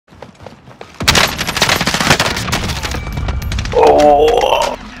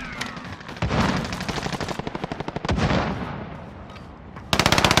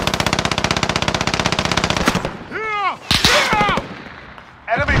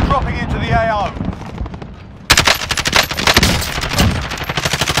the AO.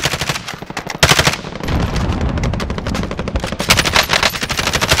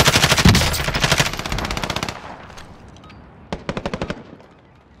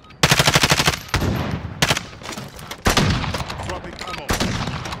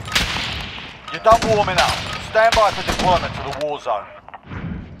 You're done warming up. Stand by for deployment to the war zone.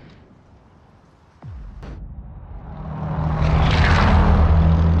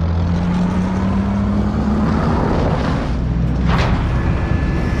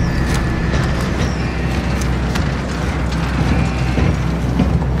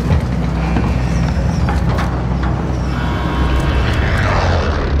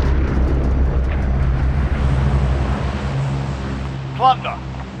 Plunder.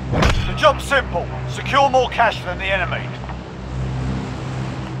 The job's simple. Secure more cash than the enemy.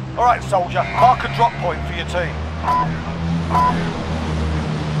 Alright, soldier. Mark a drop point for your team.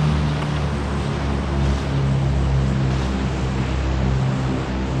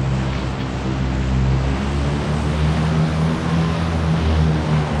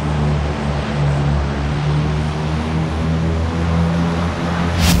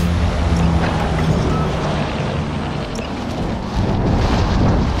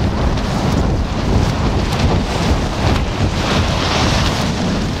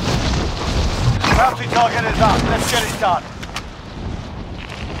 Bounty target is up. Let's get it done.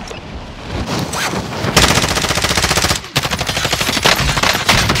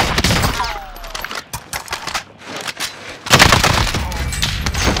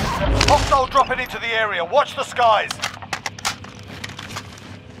 Hostile dropping into the area. Watch the skies.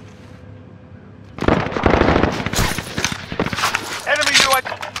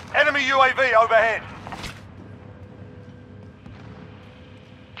 Enemy UAV overhead.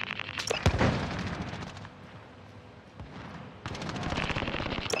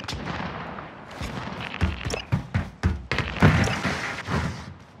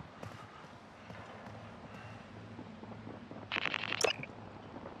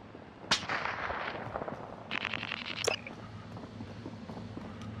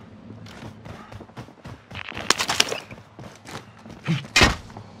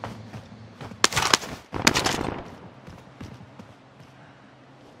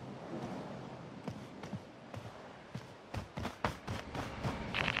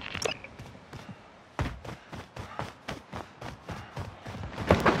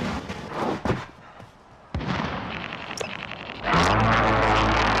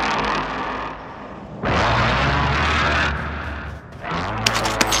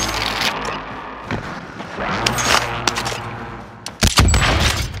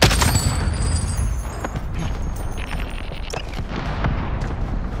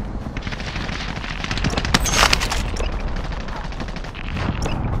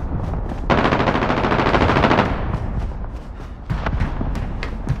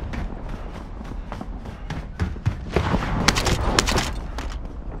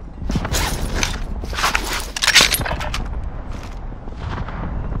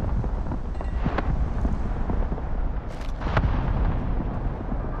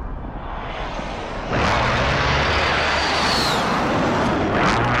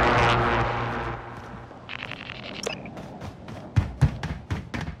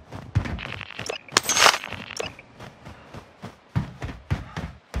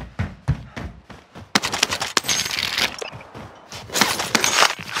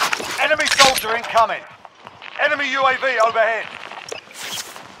 Enemy soldier incoming. Enemy UAV overhead.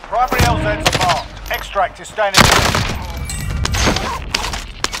 Primary LZ's marked. Extract is standing by.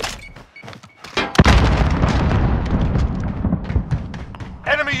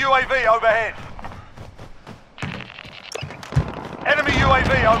 Enemy UAV overhead. Enemy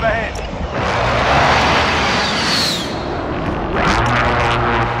UAV overhead.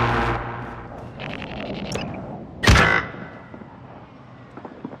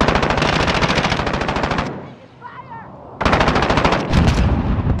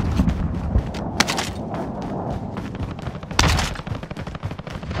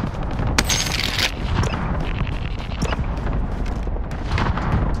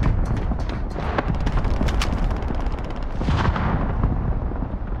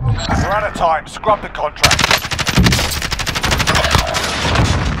 We're out of time. Scrub the contract.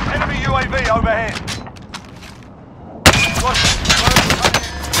 Enemy UAV overhead.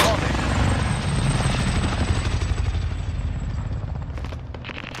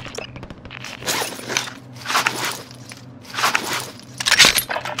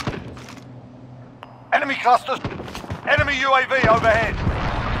 Enemy clusters. Enemy UAV overhead.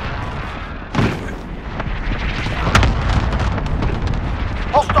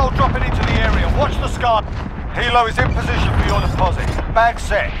 Hostile dropping into the Watch the sky. Helo is in position for your deposit. Bag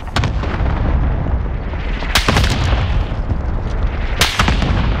set.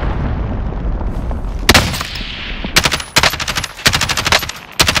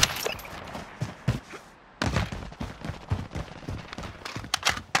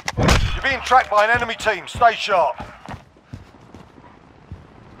 You're being tracked by an enemy team. Stay sharp.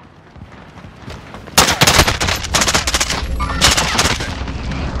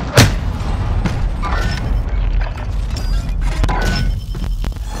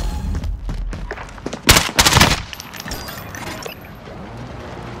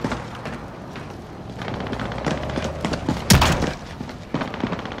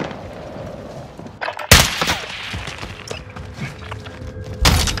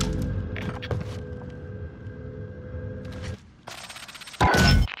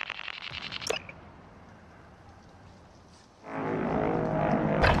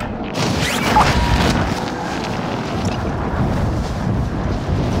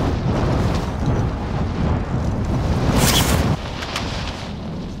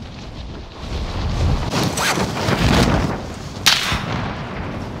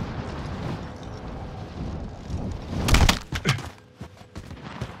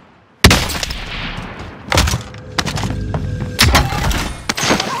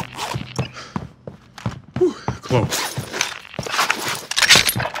 Close.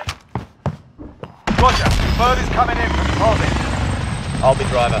 Roger. Bird is coming in for deposit. I'll be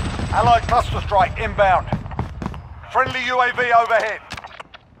driver. Allied cluster strike inbound. Friendly UAV overhead.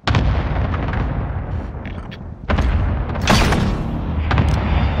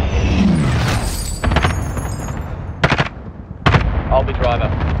 I'll be driver.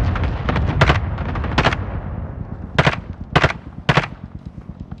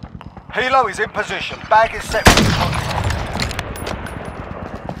 Helo is in position. Bag is set for deposit.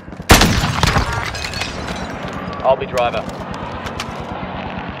 I'll be driver.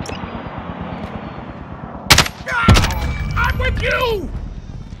 I'm with you!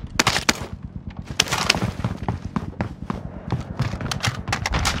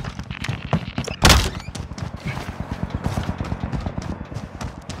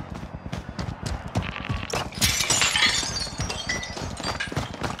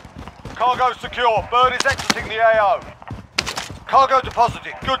 Cargo secure. Bird is exiting the AO. Cargo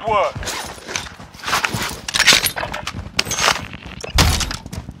deposited. Good work.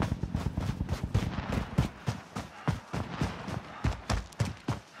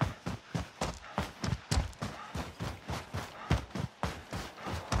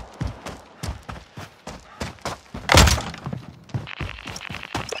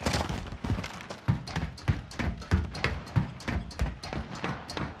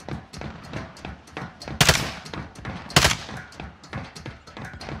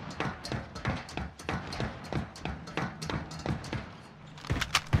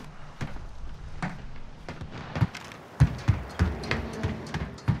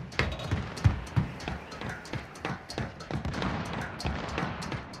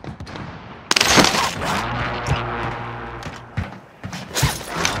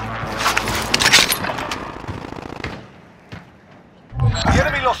 The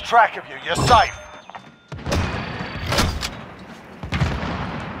enemy lost track of you. You're safe.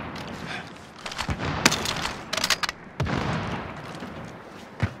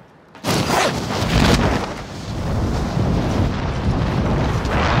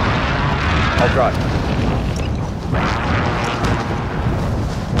 I'll drive.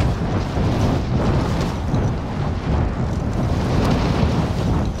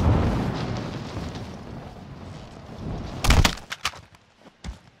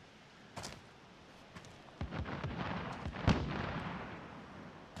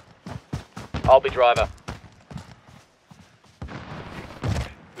 I'll be driver.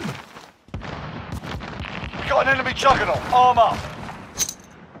 We got an enemy juggernaut. Arm up.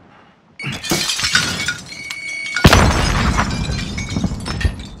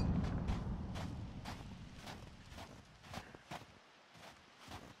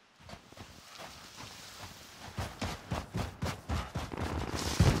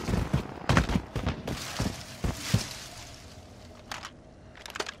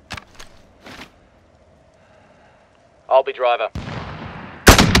 I'll be driver.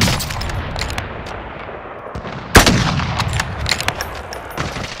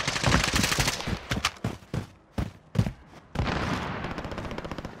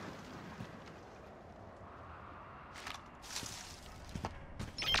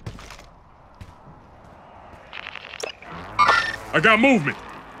 I got movement.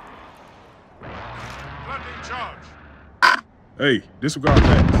 Planting charge. Hey, disregard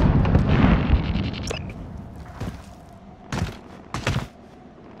that.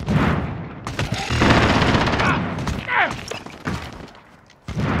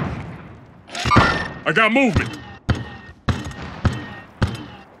 I got movement.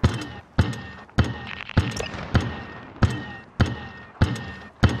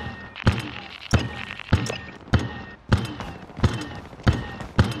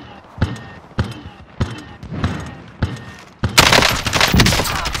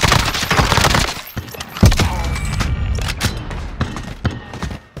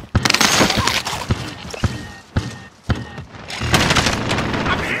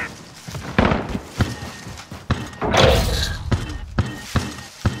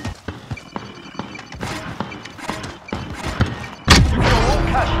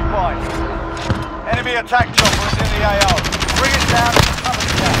 Enemy attack chopper is in the AO. Bring it down and cover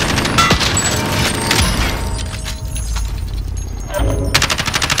the gap.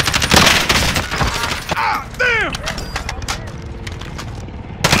 Ah, damn!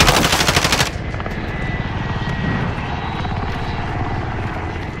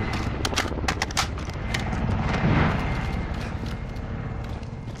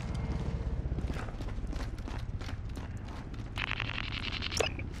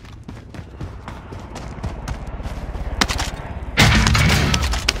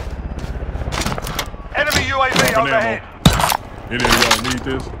 Enemy UAV overhead. Any of y'all need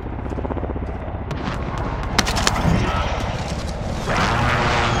this?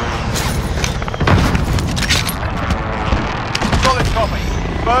 Solid copy.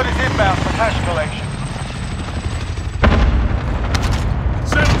 Bird is inbound for cash collection.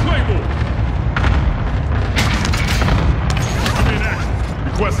 Set Claymore! I'm in action.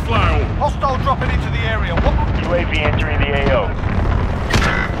 Request flyover. Hostile dropping into the area. What? UAV entering the AO.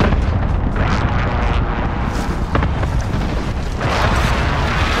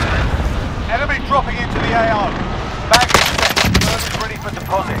 Enemy dropping into the AO. Bag is set. Bird is ready for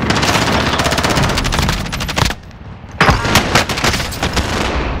deposit.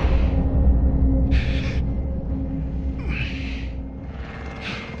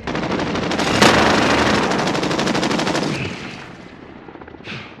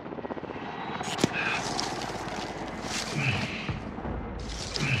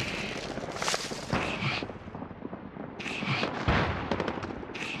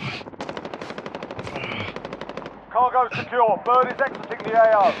 Cargo secure. Bird is exiting the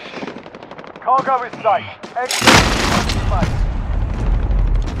AO. Cargo is safe. Exit space.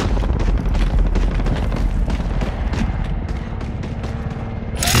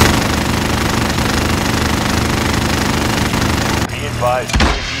 Be advised,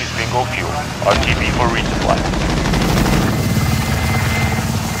 UAV is bingo fuel. RTB for resupply.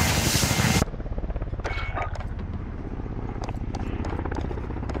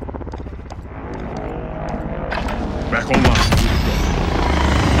 Back online.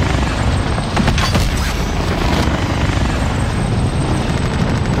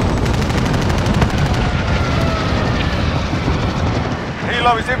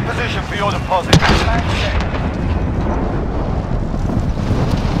 Helo is in position for your deposit. Bag set.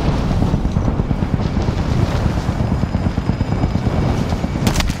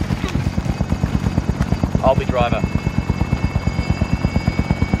 I'll be driver.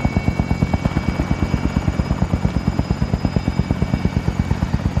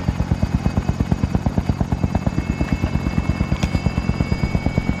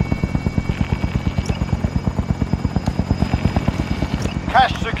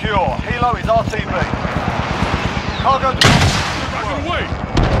 Cash secure. Helo is RTB. Cargo. Rocking away!